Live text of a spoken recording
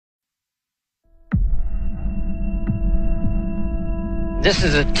This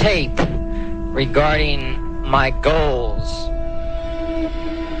is a tape regarding my goals.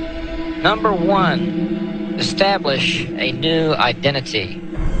 Number 1, establish a new identity.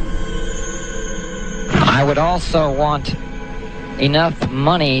 I would also want enough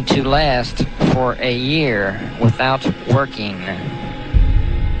money to last for a year without working.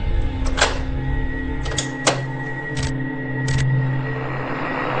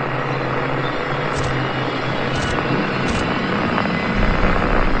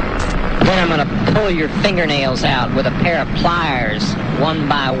 Then I'm gonna pull your fingernails out with a pair of pliers, one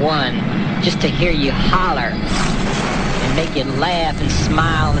by one, just to hear you holler. And make you laugh and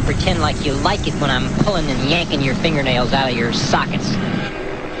smile and pretend like you like it when I'm pulling and yanking your fingernails out of your sockets.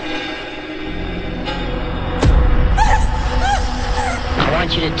 I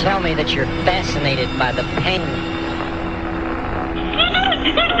want you to tell me that you're fascinated by the pain.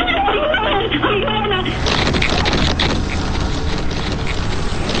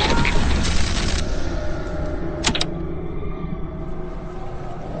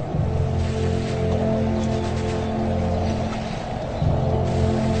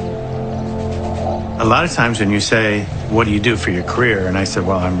 A lot of times when you say, what do you do for your career? And I said,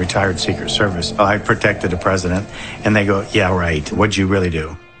 well, I'm retired Secret Service. I protected the president. And they go, yeah, right. What'd you really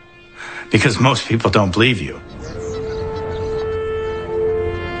do? Because most people don't believe you.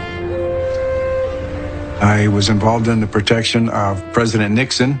 I was involved in the protection of President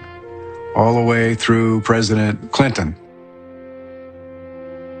Nixon all the way through President Clinton.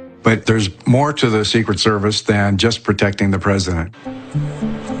 But there's more to the Secret Service than just protecting the president.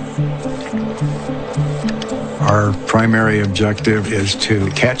 Our primary objective is to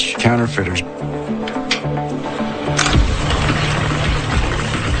catch counterfeiters.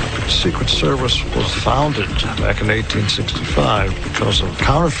 The Secret Service was founded back in 1865 because of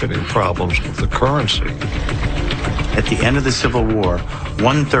counterfeiting problems with the currency. At the end of the Civil War,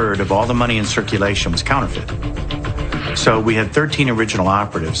 1/3 of all the money in circulation was counterfeit. So we had 13 original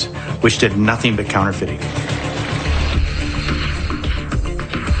operatives, which did nothing but counterfeiting.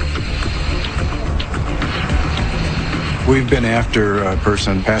 We've been after a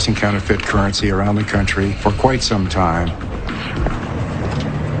person passing counterfeit currency around the country for quite some time.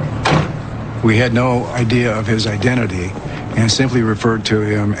 We had no idea of his identity and simply referred to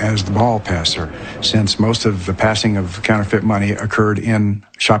him as the ball passer, since most of the passing of counterfeit money occurred in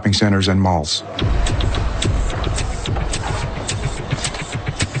shopping centers and malls.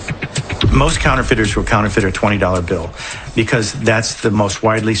 Most counterfeiters will counterfeit a $20 bill because that's the most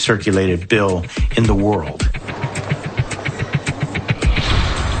widely circulated bill in the world.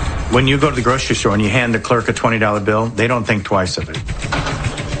 When you go to the grocery store and you hand the clerk a $20 bill, they don't think twice of it.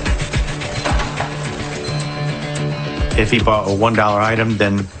 If he bought a $1 item,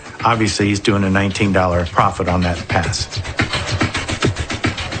 then obviously he's doing a $19 profit on that pass.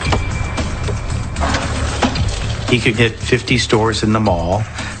 He could hit 50 stores in the mall,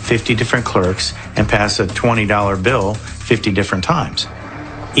 50 different clerks, and pass a $20 bill 50 different times.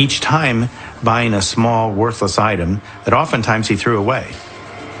 Each time buying a small, worthless item that oftentimes he threw away.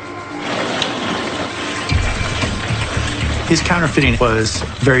 His counterfeiting was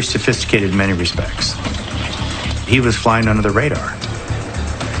very sophisticated in many respects. He was flying under the radar.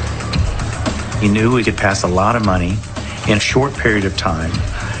 He knew he could pass a lot of money in a short period of time,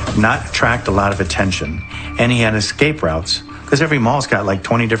 not attract a lot of attention, and he had escape routes, because every mall's got like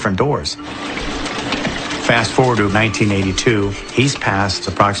 20 different doors. Fast forward to 1982, he's passed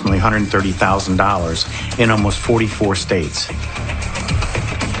approximately $130,000 in almost 44 states.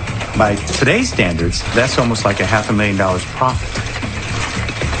 By today's standards, that's almost like a $500,000 profit.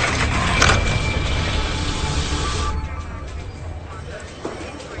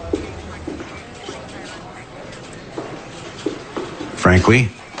 Frankly,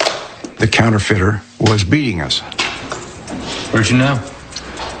 the counterfeiter was beating us. Where'd you know?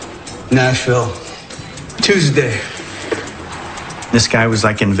 Nashville. Tuesday. This guy was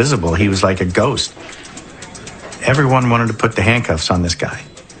like invisible. He was like a ghost. Everyone wanted to put the handcuffs on this guy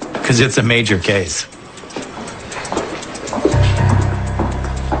because it's a major case.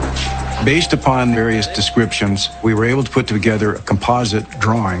 Based upon various descriptions, we were able to put together a composite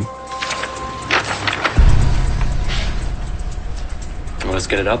drawing. Well, let's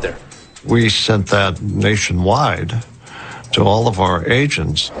get it out there. We sent that nationwide to all of our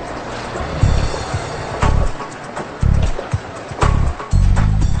agents.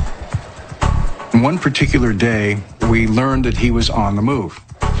 One particular day, we learned that he was on the move.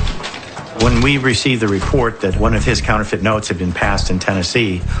 When we received the report that one of his counterfeit notes had been passed in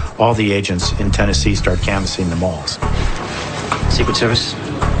Tennessee, all the agents in Tennessee started canvassing the malls. Secret Service,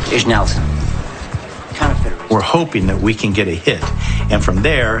 Agent Allison. Counterfeiter We're hoping that we can get a hit. And from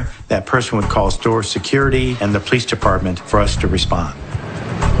there, that person would call store security and the police department for us to respond.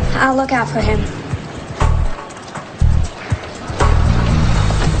 I'll look out for him.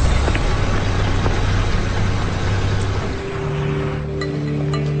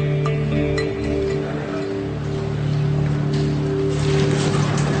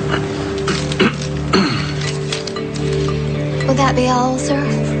 Will that be all, sir?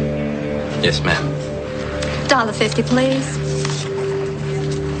 Yes, ma'am. $1.50, please.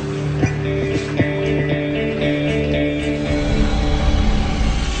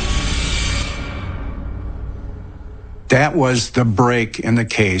 That was the break in the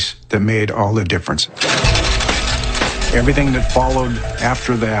case that made all the difference. Everything that followed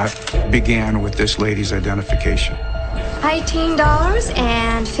after that began with this lady's identification.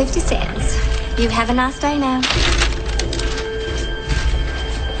 $18.50. You have a nice day now.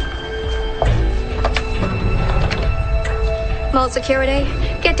 Mall security,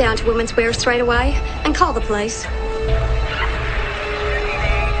 get down to Women's Wear straight away and call the police.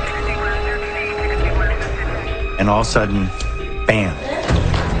 And all of a sudden, bam.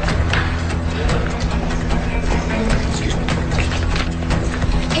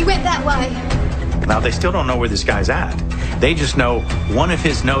 He went that way. Now, they still don't know where this guy's at. They just know one of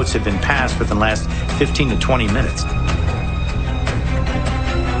his notes had been passed within the last 15 to 20 minutes.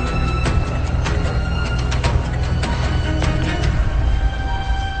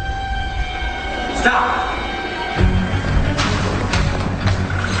 Stop!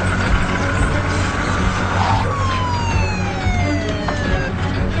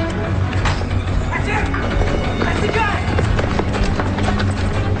 That's it! That's the guy!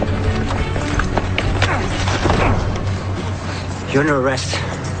 You're under arrest.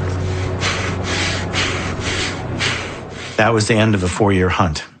 That was the end of a 4-year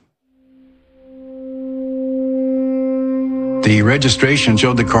hunt. The registration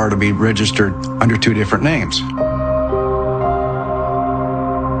showed the car to be registered under 2 different names.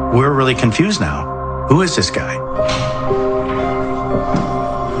 We're really confused now. Who is this guy?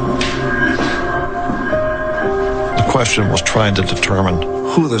 The question was trying to determine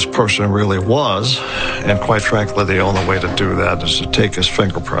who this person really was, and quite frankly, the only way to do that is to take his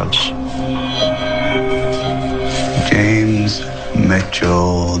fingerprints. James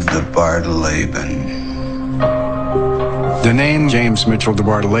Mitchell Debardeleben. The name James Mitchell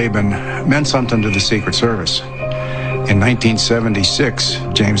Debardeleben meant something to the Secret Service. In 1976,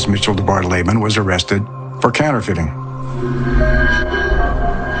 James Mitchell Debardeleben was arrested for counterfeiting.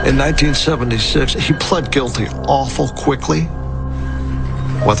 In 1976, he pled guilty awful quickly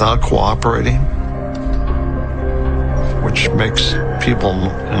without cooperating, which makes people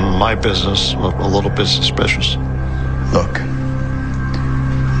in my business a little bit suspicious. Look,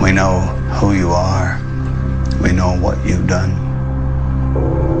 we know who you are. We know what you've done.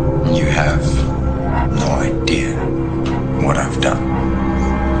 You have no idea what I've done.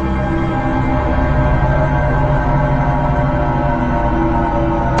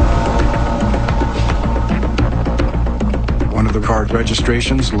 One of the car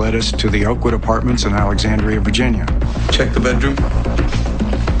registrations led us to the Oakwood Apartments in Alexandria, Virginia. Check the bedroom.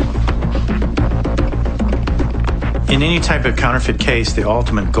 In any type of counterfeit case, the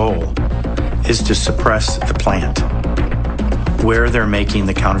ultimate goal is to suppress the plant, where they're making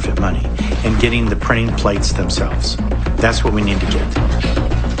the counterfeit money, and getting the printing plates themselves. That's what we need to get.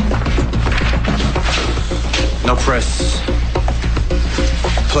 No press.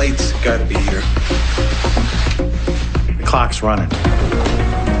 Plates gotta be here. The clock's running.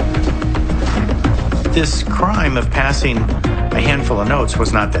 This crime of passing a handful of notes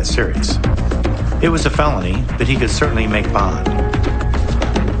was not that serious. It was a felony, but he could certainly make bond.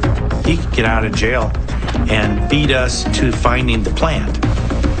 He could get out of jail and beat us to finding the plant.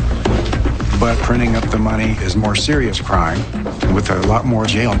 But printing up the money is a more serious crime with a lot more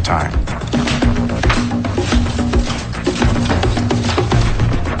jail time.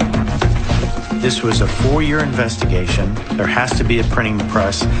 This was a 4-year investigation. There has to be a printing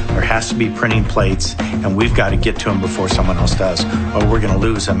press. There has to be printing plates, and we've got to get to them before someone else does, or we're going to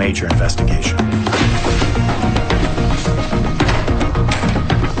lose a major investigation.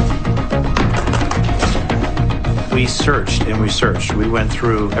 We searched and we searched. We went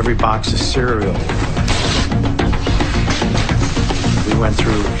through every box of cereal. We went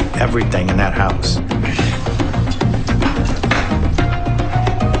through everything in that house.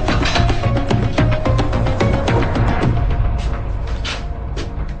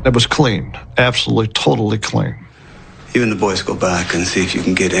 It was clean, absolutely, totally clean. You and the boys go back and see if you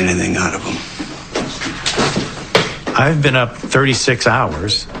can get anything out of them. I've been up 36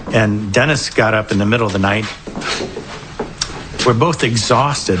 hours, and Dennis got up in the middle of the night. We're both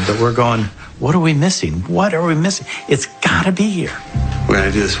exhausted, but we're going, what are we missing? What are we missing? It's got to be here. We're going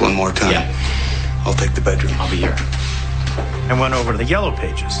to do this one more time. Yeah. I'll take the bedroom. I'll be here. I went over to the yellow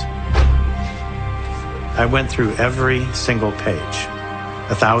pages. I went through every single page,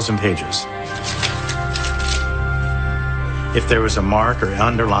 1,000 pages. If there was a mark or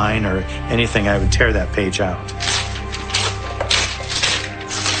underline or anything, I would tear that page out.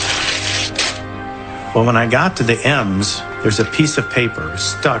 Well, when I got to the M's, there's a piece of paper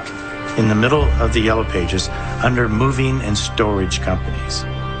stuck in the middle of the yellow pages under moving and storage companies.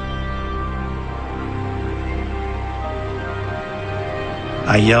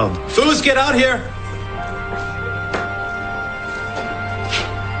 I yelled, "Foos, get out here!"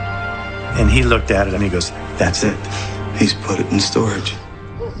 And he looked at it and he goes, "That's it." He's put it in storage.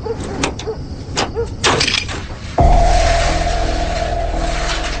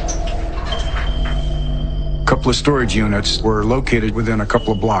 A couple of storage units were located within a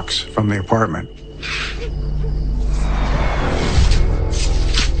couple of blocks from the apartment.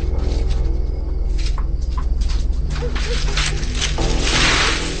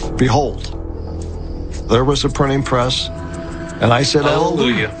 Behold, there was a printing press, and I said,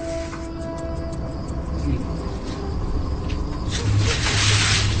 "Hallelujah."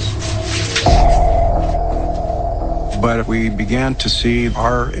 But we began to see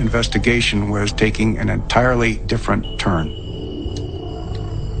our investigation was taking an entirely different turn.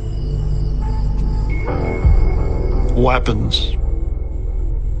 Weapons,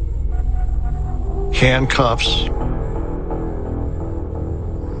 handcuffs,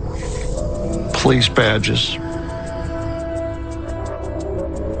 police badges.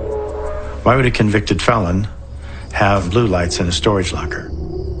 Why would a convicted felon have blue lights in a storage locker?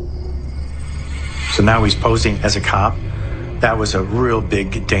 So now he's posing as a cop. That was a real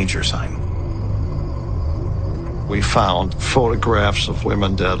big danger sign. We found photographs of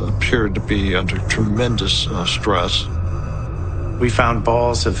women that appeared to be under tremendous stress. We found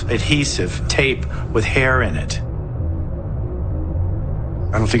balls of adhesive tape with hair in it.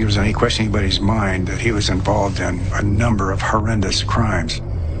 I don't think there was any question in anybody's mind that he was involved in a number of horrendous crimes.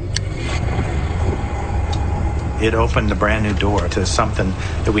 It opened a brand new door to something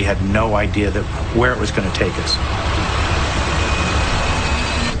that we had no idea that where it was going to take us.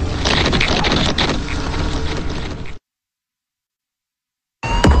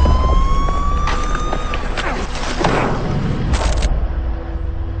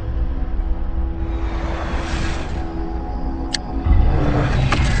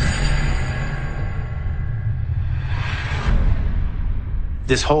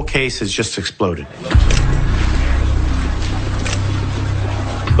 This whole case has just exploded.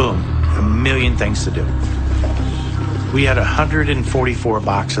 Boom, a million things to do. We had 144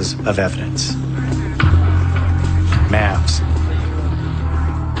 boxes of evidence. Maps,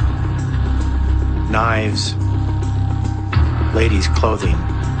 knives, ladies' clothing.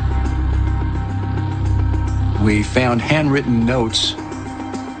 We found handwritten notes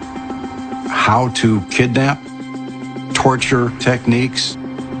how to kidnap, torture techniques.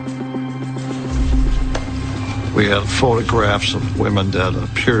 We had photographs of women that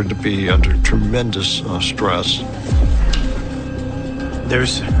appeared to be under tremendous stress.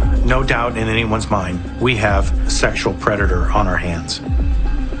 There's no doubt in anyone's mind we have a sexual predator on our hands.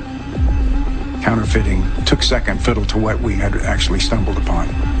 Counterfeiting took second fiddle to what we had actually stumbled upon.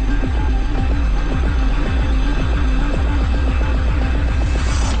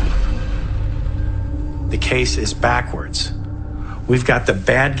 The case is backwards. We've got the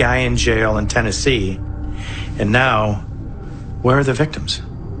bad guy in jail in Tennessee, and now, where are the victims?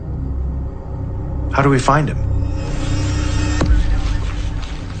 How do we find them?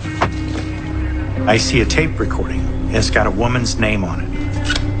 I see a tape recording, and it's got a woman's name on it.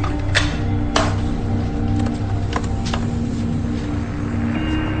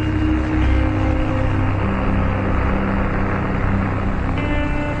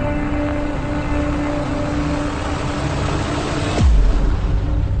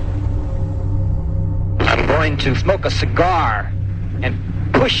 To smoke a cigar and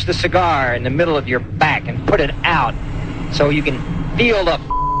push the cigar in the middle of your back and put it out so you can feel the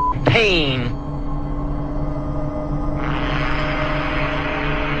pain.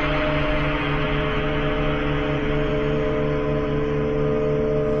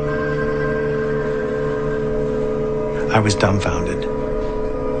 I was dumbfounded.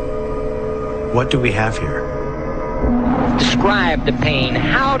 What do we have here? Describe the pain.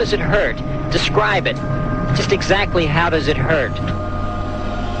 How does it hurt? Describe it. Just exactly how does it hurt?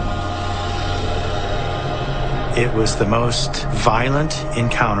 It was the most violent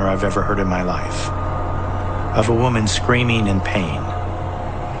encounter I've ever heard in my life, of a woman screaming in pain.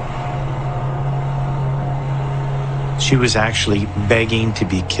 She was actually begging to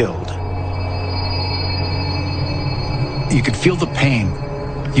be killed. You could feel the pain.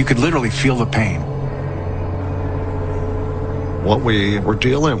 You could literally feel the pain. What we were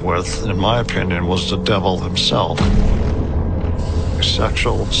dealing with, in my opinion, was the devil himself. A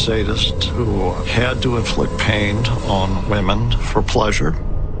sexual sadist who had to inflict pain on women for pleasure.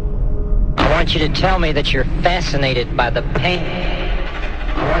 I want you to tell me that you're fascinated by the pain.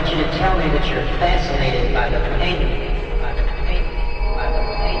 I want you to tell me that you're fascinated by the pain. By the pain. By the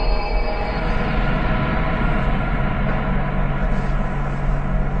pain.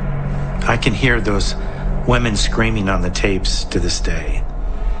 I can hear those women screaming on the tapes to this day.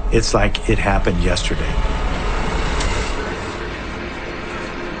 It's like it happened yesterday.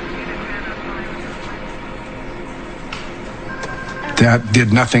 That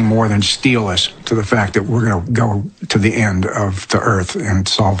did nothing more than steel us to the fact that we're going to go to the end of the earth in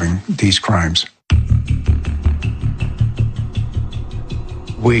solving these crimes.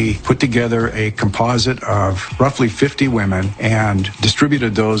 We put together a composite of roughly 50 women and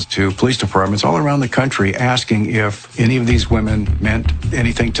distributed those to police departments all around the country, asking if any of these women meant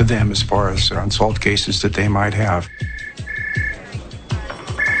anything to them as far as unsolved cases that they might have.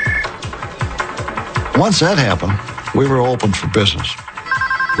 Once that happened, we were open for business.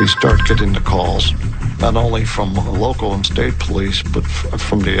 We started getting the calls, not only from local and state police, but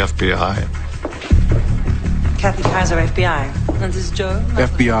from the FBI. Kathy Kaiser, FBI. And this is Joe.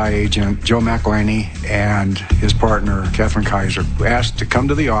 FBI agent Joe McElhaney and his partner, Catherine Kaiser, asked to come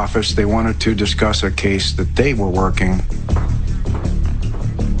to the office. They wanted to discuss a case that they were working.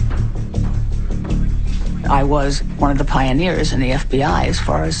 I was one of the pioneers in the FBI as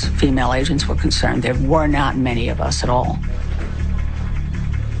far as female agents were concerned. There were not many of us at all.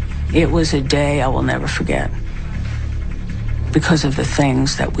 It was a day I will never forget because of the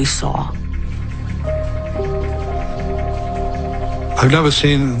things that we saw. I've never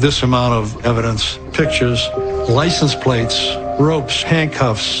seen this amount of evidence, pictures, license plates, ropes,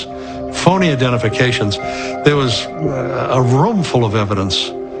 handcuffs, phony identifications. There was a room full of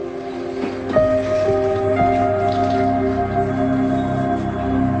evidence.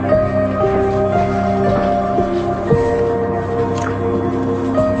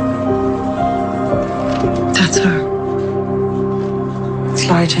 That's her. It's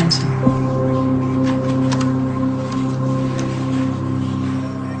Laurie Jensen.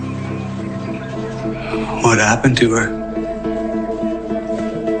 What happened to her?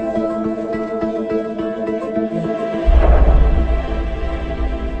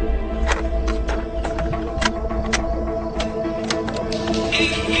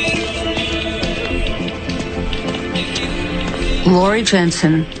 Laurie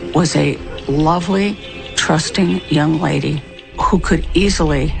Jensen was a lovely, trusting young lady who could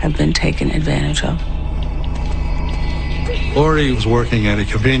easily have been taken advantage of. Laurie was working at a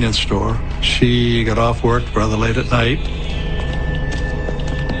convenience store. She got off work rather late at night.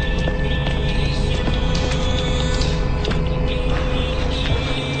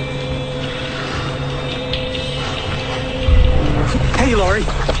 Hey, Laurie.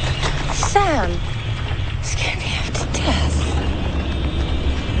 Sam. Scared me half to death.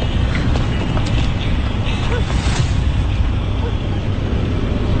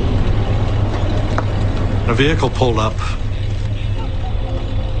 A vehicle pulled up,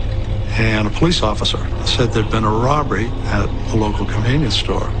 and a police officer said there'd been a robbery at a local convenience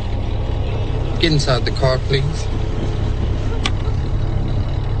store. Get inside the car, please.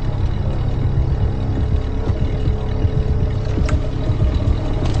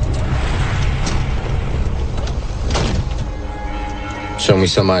 Show me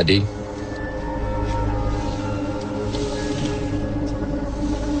some ID.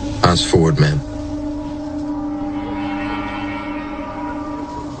 Eyes forward, ma'am.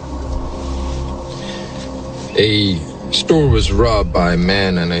 A store was robbed by a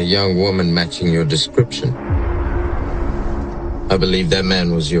man and a young woman matching your description. I believe that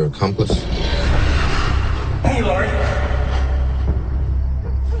man was your accomplice. Hey, Laurie.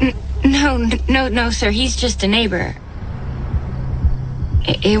 No, sir. He's just a neighbor.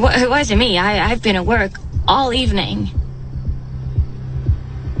 It wasn't me. I've been at work all evening.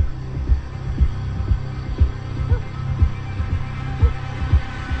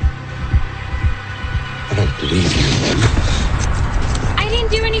 I don't believe you. I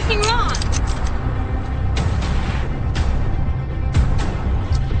didn't do anything wrong.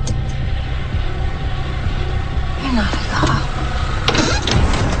 You're not a cop.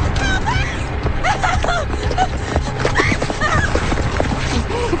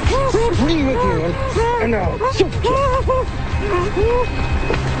 Breathe again, and now, super kick.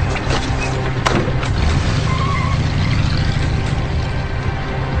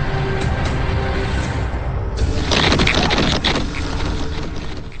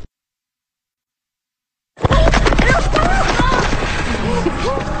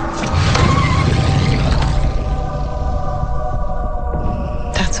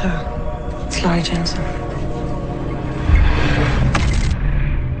 That's her. It's Laurie Jensen.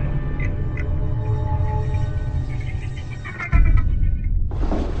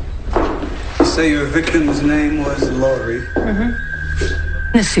 You say your victim's name was Laurie?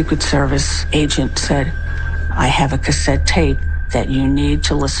 Mm-hmm. The Secret Service agent said, I have a cassette tape that you need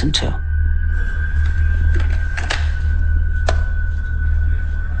to listen to.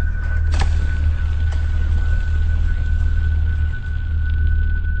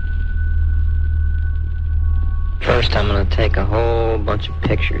 First, I'm gonna take a whole bunch of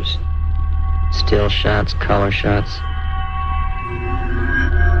pictures. Still shots, color shots.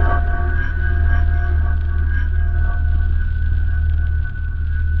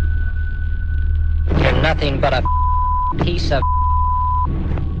 You're nothing but a piece of...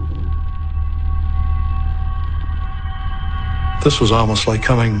 This was almost like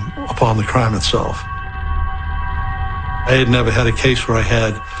coming upon the crime itself. I had never had a case where I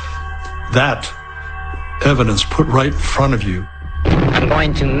had that evidence put right in front of you. I'm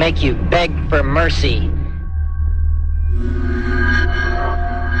going to make you beg for mercy.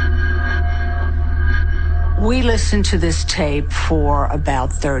 We listened to this tape for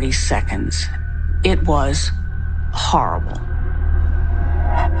about 30 seconds. It was horrible.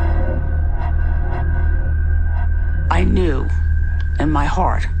 I knew in my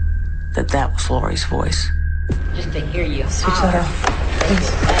heart that that was Laurie's voice. Just to hear you holler,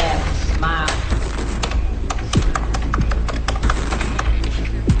 please laugh, smile.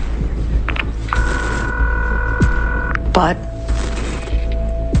 But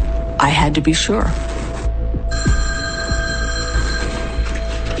I had to be sure.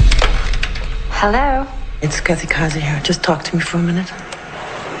 Hello? It's Kathy Kaiser here. Just talk to me for a minute.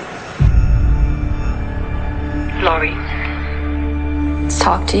 Laurie. Let's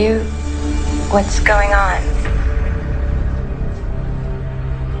talk to you. What's going on?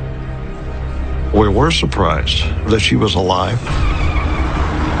 We were surprised that she was alive.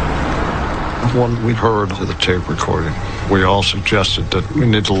 When we heard the tape recording, we all suggested that we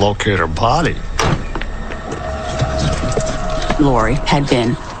need to locate her body. Laurie had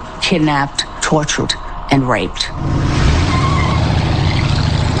been kidnapped, tortured, and raped.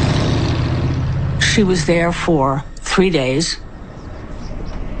 She was there for 3 days.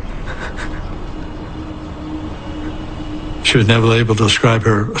 She was never able to describe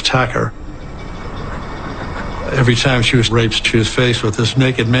her attacker. Every time she was raped, she was faced with this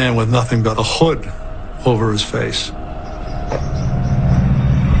naked man with nothing but a hood over his face.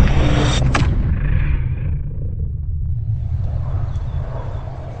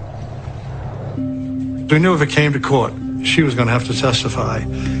 We knew if it came to court, she was going to have to testify,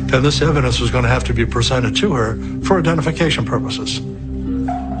 and this evidence was going to have to be presented to her for identification purposes.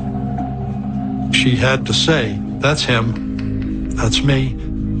 She had to say, that's him, that's me.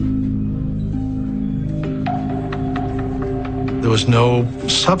 There was no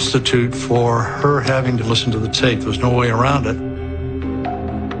substitute for her having to listen to the tape. There was no way around it.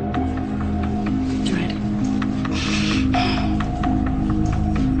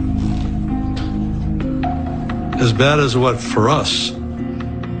 As bad as what for us,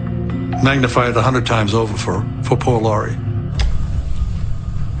 magnified 100 times over for poor Laurie.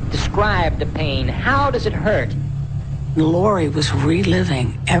 Describe the pain. How does it hurt? Laurie was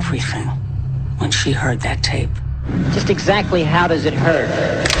reliving everything when she heard that tape. Just exactly how does it hurt?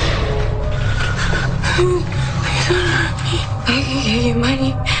 Please don't hurt me. I can give you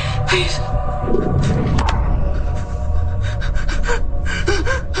money. Please.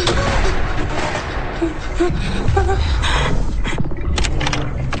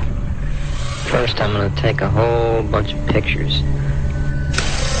 First, I'm gonna take a whole bunch of pictures.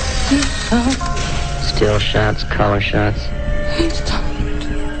 Still shots, color shots.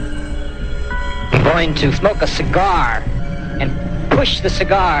 I'm going to smoke a cigar and push the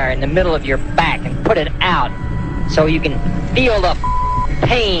cigar in the middle of your back and put it out so you can feel the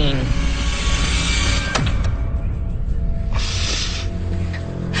pain.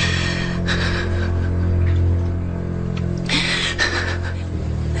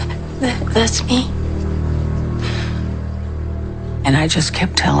 That's me. And I just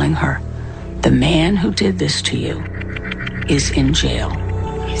kept telling her, the man who did this to you is in jail.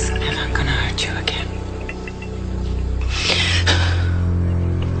 He's never gonna hurt you again.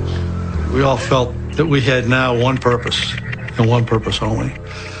 We all felt that we had now one purpose, and one purpose only.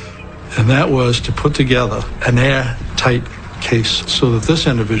 And that was to put together an airtight case so that this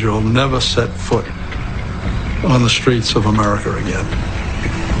individual never set foot on the streets of America again.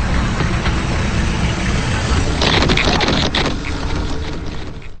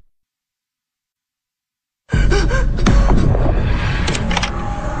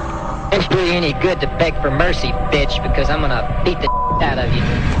 It's really any good to beg for mercy, bitch, because I'm gonna beat the out of you.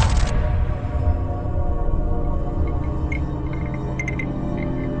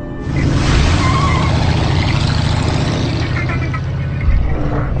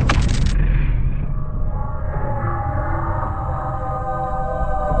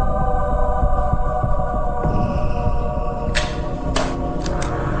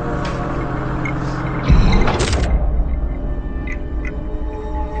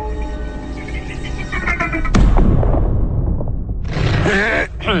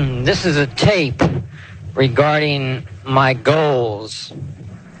 This is a tape regarding my goals.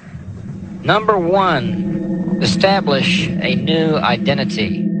 Number 1, establish a new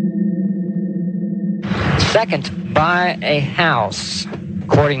identity. Second, buy a house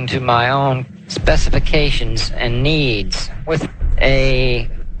according to my own specifications and needs with a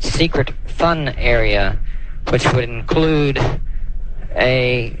secret fun area, which would include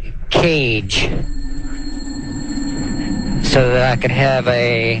a cage so that I could have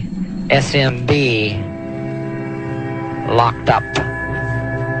a SMB locked up.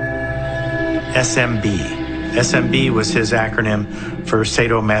 SMB. SMB was his acronym for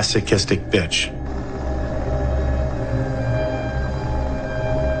sadomasochistic bitch.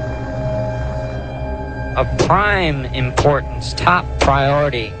 Of prime importance, top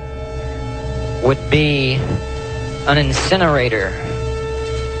priority, would be an incinerator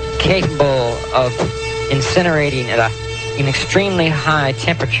capable of incinerating at an extremely high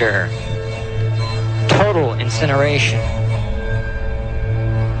temperature. Total incineration.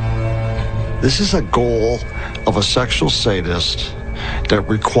 This is a goal of a sexual sadist that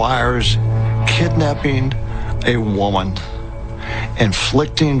requires kidnapping a woman,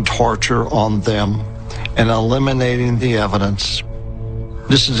 inflicting torture on them, and eliminating the evidence.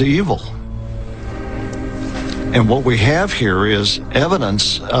 This is evil. And what we have here is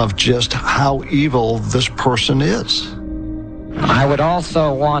evidence of just how evil this person is. I would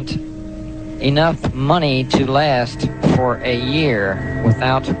also want enough money to last for a year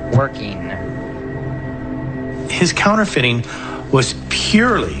without working. His counterfeiting was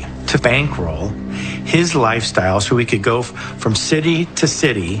purely to bankroll his lifestyle so he could go from city to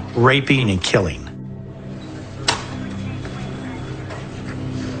city, raping and killing.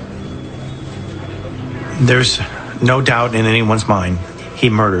 There's no doubt in anyone's mind he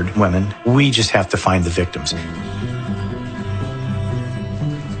murdered women. We just have to find the victims.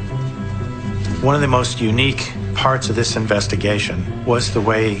 One of the most unique parts of this investigation was the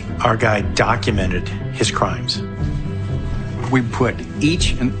way our guy documented his crimes. We put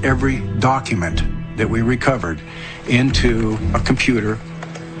each and every document that we recovered into a computer.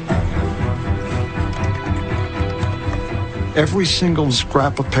 Every single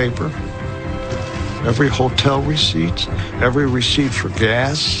scrap of paper, every hotel receipt, every receipt for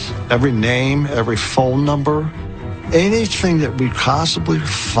gas, every name, every phone number, anything that we possibly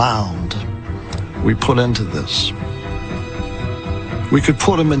found, we put into this. We could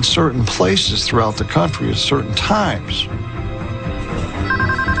put them in certain places throughout the country at certain times.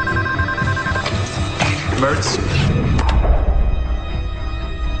 Emergency.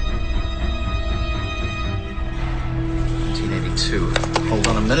 Hold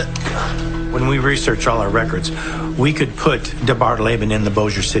on a minute. When we researched all our records, we could put Debardeleben in the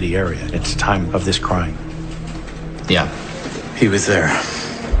Bossier City area at the time of this crime. Yeah, he was there.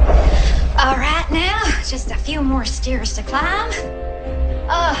 All right, now, just a few more stairs to climb.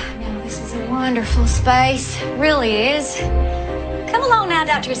 Oh, now this is a wonderful space. Really is. Come along now,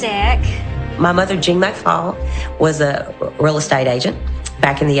 Dr. Zach. My mother, Jean McFall, was a real estate agent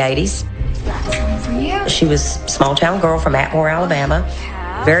back in the 80s. For you. She was a small-town girl from Atmore, Alabama.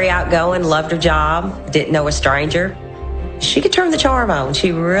 Very outgoing, loved her job, didn't know a stranger. She could turn the charm on.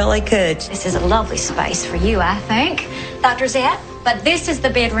 She really could. This is a lovely space for you, I think, Dr. Zach. But this is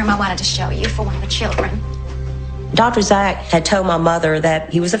the bedroom I wanted to show you for one of the children. Dr. Zach had told my mother that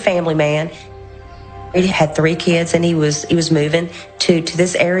he was a family man. He had 3 kids, and he was moving to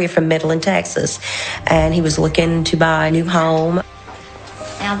this area from Midland, Texas. And he was looking to buy a new home.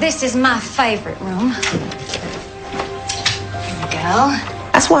 Now, this is my favorite room. Here we go.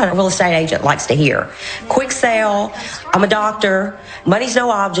 That's what a real estate agent likes to hear. Quick sale. I'm a doctor. Money's no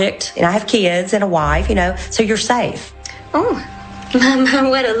object. And I have kids and a wife, so you're safe. Oh, Mama,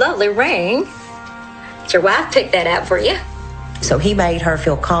 what a lovely ring. Did your wife pick that out for you? So he made her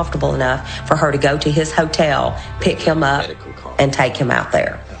feel comfortable enough for her to go to his hotel, pick him up, and take him out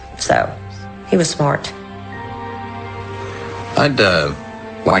there. So he was smart. I'd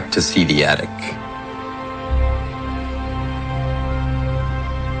like to see the attic.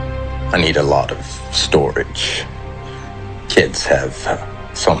 I need a lot of storage. Kids have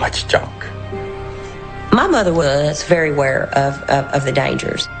so much junk. My mother was very aware of the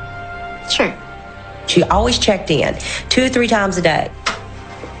dangers. Sure. She always checked in 2 or 3 times a day.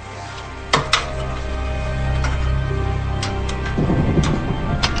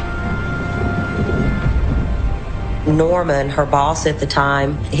 Norman, her boss at the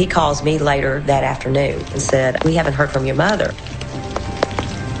time, he calls me later that afternoon and said, "We haven't heard from your mother."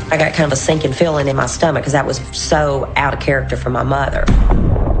 I got kind of a sinking feeling in my stomach because that was so out of character for my mother.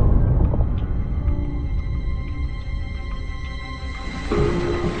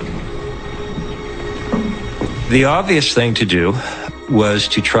 The obvious thing to do was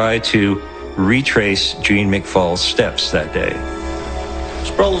to try to retrace Jean McFall's steps that day.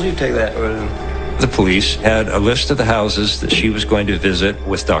 Sproles, you take that. The police had a list of the houses that she was going to visit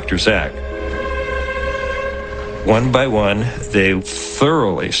with Dr. Zach. One by one, they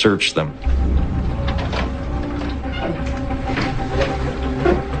thoroughly searched them.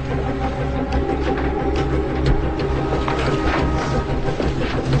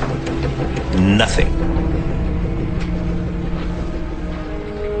 Nothing.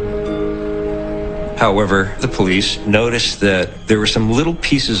 However, the police noticed that there were some little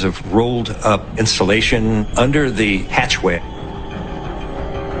pieces of rolled up insulation under the hatchway.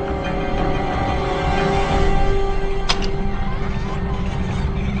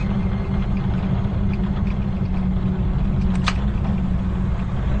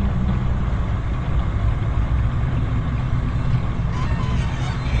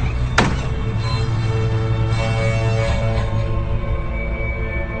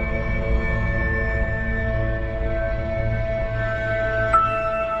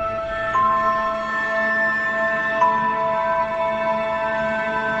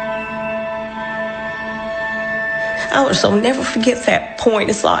 I'll never forget that point.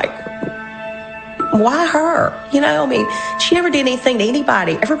 It's like, why her? You know, I mean, she never did anything to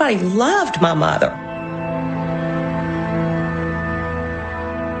anybody. Everybody loved my mother.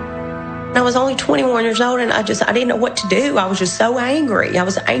 I was only 21 years old, and I didn't know what to do. I was just so angry. I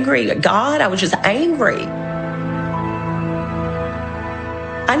was angry at God. I was just angry.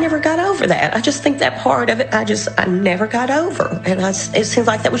 I never got over that. I just think that part of it, I never got over. And it seems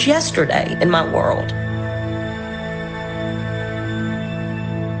like that was yesterday in my world.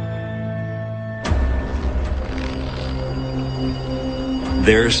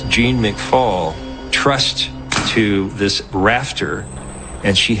 There's Jean McFall trussed to this rafter,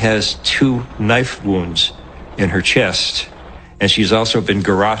 and she has 2 knife wounds in her chest, and she's also been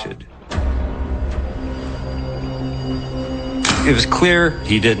garroted. It was clear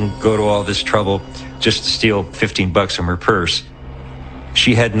he didn't go to all this trouble just to steal $15 from her purse.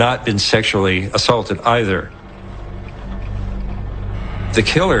 She had not been sexually assaulted either. The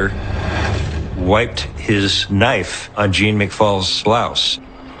killer wiped his knife on Jean McFall's blouse,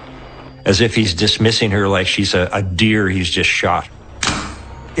 as if he's dismissing her like she's a deer he's just shot.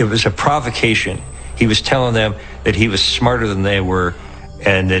 It was a provocation. He was telling them that he was smarter than they were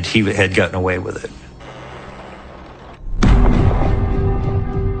and that he had gotten away with it.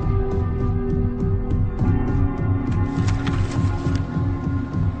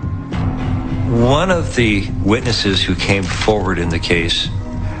 One of the witnesses who came forward in the case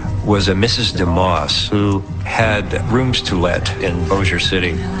was a Mrs. DeMoss, who had rooms to let in Bossier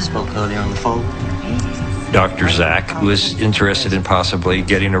City. Spoke earlier on the phone. Dr. Zach was interested in possibly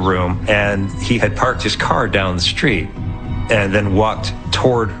getting a room, and he had parked his car down the street and then walked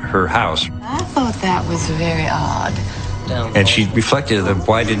toward her house. I thought that was very odd. And she reflected that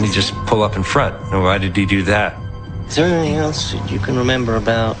why didn't he just pull up in front? And why did he do that? Is there anything else you can remember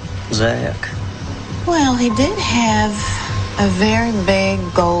about Zach? Well, he did have a very big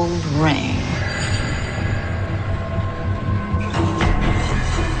gold ring.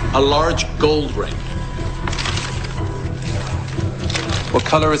 A large gold ring. What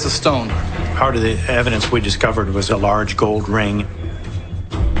color is the stone? Part of the evidence we discovered was a large gold ring.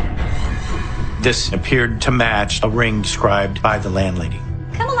 This appeared to match a ring described by the landlady.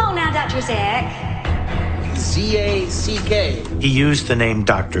 Come along now, Dr. Zach. Z-A-C-K. He used the name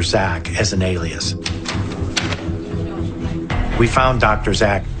Dr. Zach as an alias. We found Dr.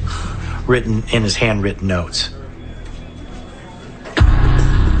 Zach written in his handwritten notes.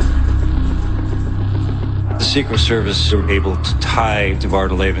 Secret Service were able to tie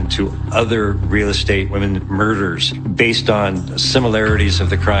Debardeleben to other real estate women murders based on similarities of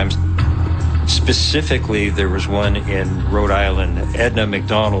the crimes. Specifically, there was one in Rhode Island, Edna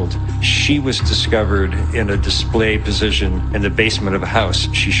McDonald. She was discovered in a display position in the basement of a house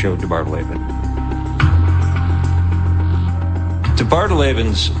she showed Debardeleben.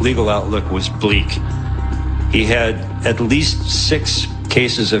 Debardeleben's legal outlook was bleak. He had at least 6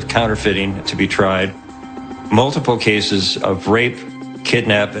 cases of counterfeiting to be tried, multiple cases of rape,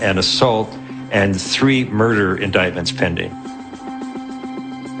 kidnap, and assault, and 3 murder indictments pending.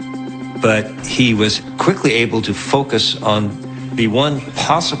 But he was quickly able to focus on the one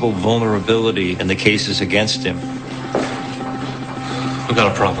possible vulnerability in the cases against him. We've got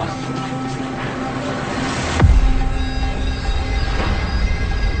a problem.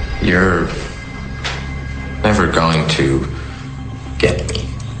 You're never going to get me.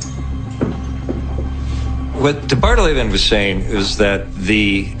 What Debardeleben was saying is that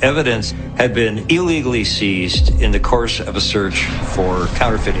the evidence had been illegally seized in the course of a search for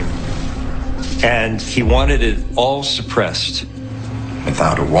counterfeiting, and he wanted it all suppressed.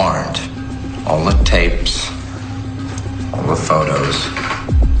 Without a warrant, all the tapes, all the photos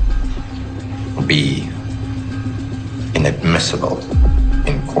will be inadmissible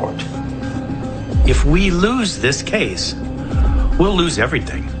in court. If we lose this case, we'll lose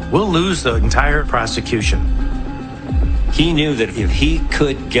everything. We'll lose the entire prosecution. He knew that if he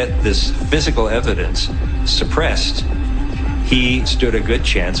could get this physical evidence suppressed, he stood a good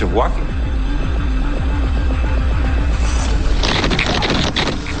chance of walking.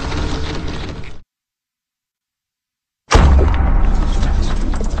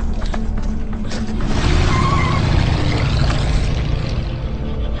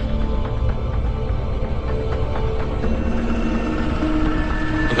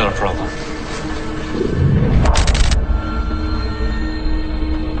 We've got a problem.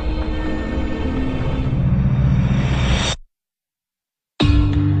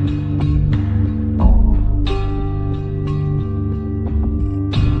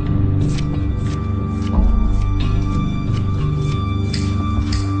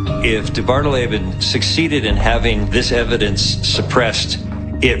 If Debardeleben succeeded in having this evidence suppressed,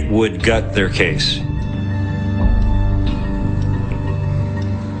 it would gut their case.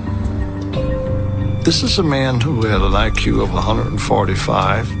 This is a man who had an IQ of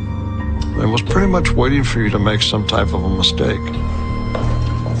 145 and was pretty much waiting for you to make some type of a mistake.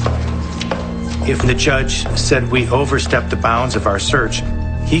 If the judge said we overstepped the bounds of our search,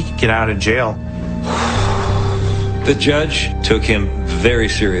 he could get out of jail. The judge took him very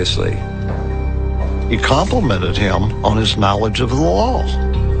seriously. He complimented him on his knowledge of the law.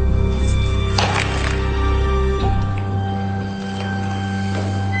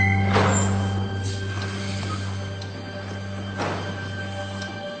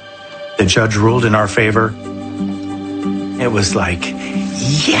 The judge ruled in our favor. It was like,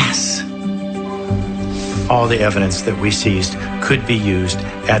 yes! All the evidence that we seized could be used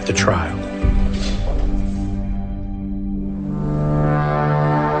at the trial.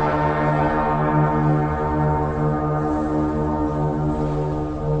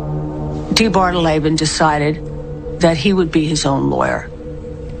 Debardeleben decided that he would be his own lawyer.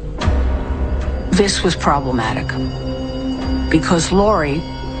 This was problematic because Lori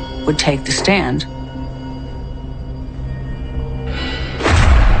would take the stand.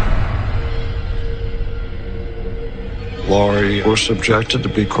 Lori was subjected to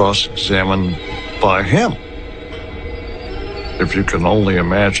be cross-examined by him. If you can only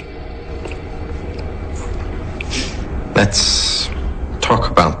imagine. Let's talk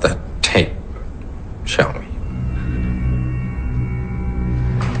about that tape, shall we?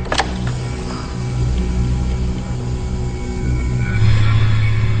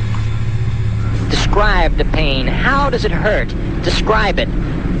 Describe the pain. How does it hurt? Describe it.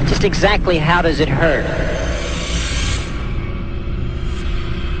 Just exactly how does it hurt?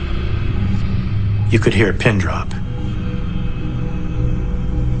 You could hear a pin drop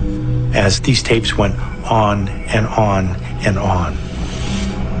as these tapes went on and on and on.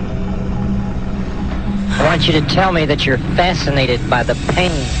 I want you to tell me that you're fascinated by the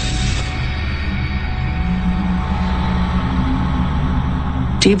pain.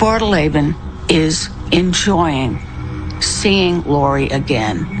 Debardeleben is enjoying seeing Lori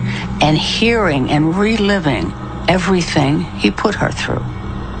again and hearing and reliving everything he put her through.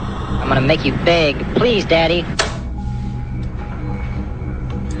 I'm gonna make you beg. Please, Daddy.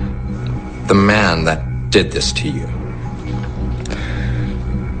 The man that did this to you,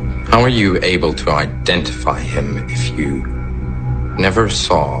 how are you able to identify him if you never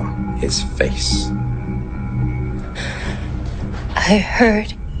saw his face? I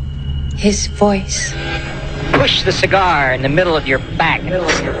heard his voice. Push the cigar in the middle of your back.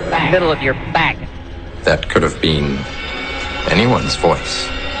 Middle of your back. That could have been anyone's voice.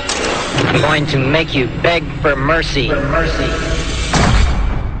 I'm going to make you beg for mercy.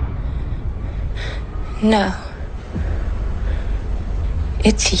 No.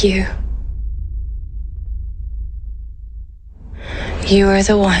 It's you. You are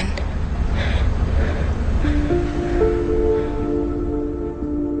the one.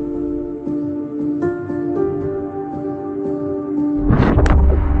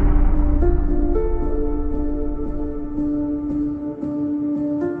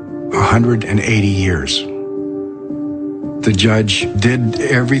 $180 years. The judge did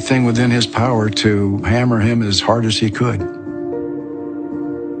everything within his power to hammer him as hard as he could.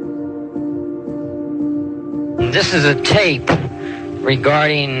 This is a tape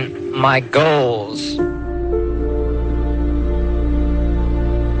regarding my goals.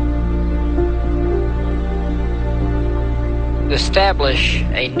 To establish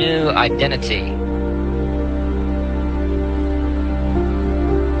a new identity.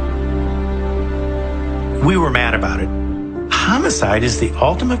 We were mad about it. Homicide is the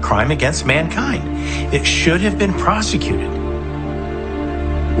ultimate crime against mankind. It should have been prosecuted.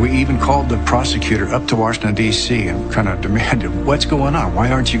 We even called the prosecutor up to Washington, D.C. and kind of demanded, what's going on?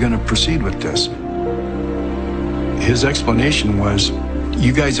 Why aren't you going to proceed with this? His explanation was,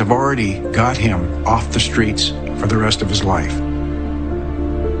 you guys have already got him off the streets for the rest of his life.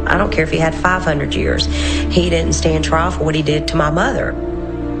 I don't care if he had 500 years. He didn't stand trial for what he did to my mother.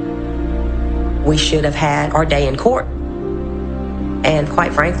 We should have had our day in court. And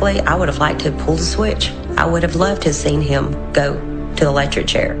quite frankly, I would have liked to pull the switch. I would have loved to have seen him go to the electric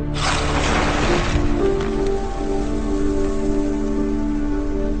chair.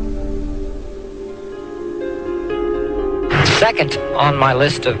 Second on my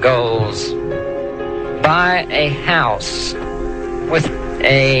list of goals, buy a house with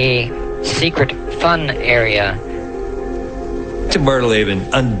a secret fun area. Debardeleben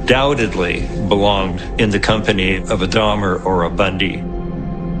undoubtedly belonged in the company of a Dahmer or a Bundy.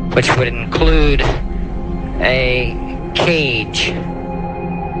 Which would include a cage.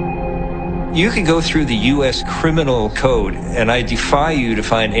 You could go through the U.S. criminal code, and I defy you to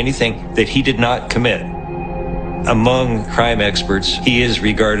find anything that he did not commit. Among crime experts, he is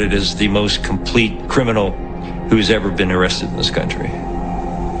regarded as the most complete criminal who's ever been arrested in this country.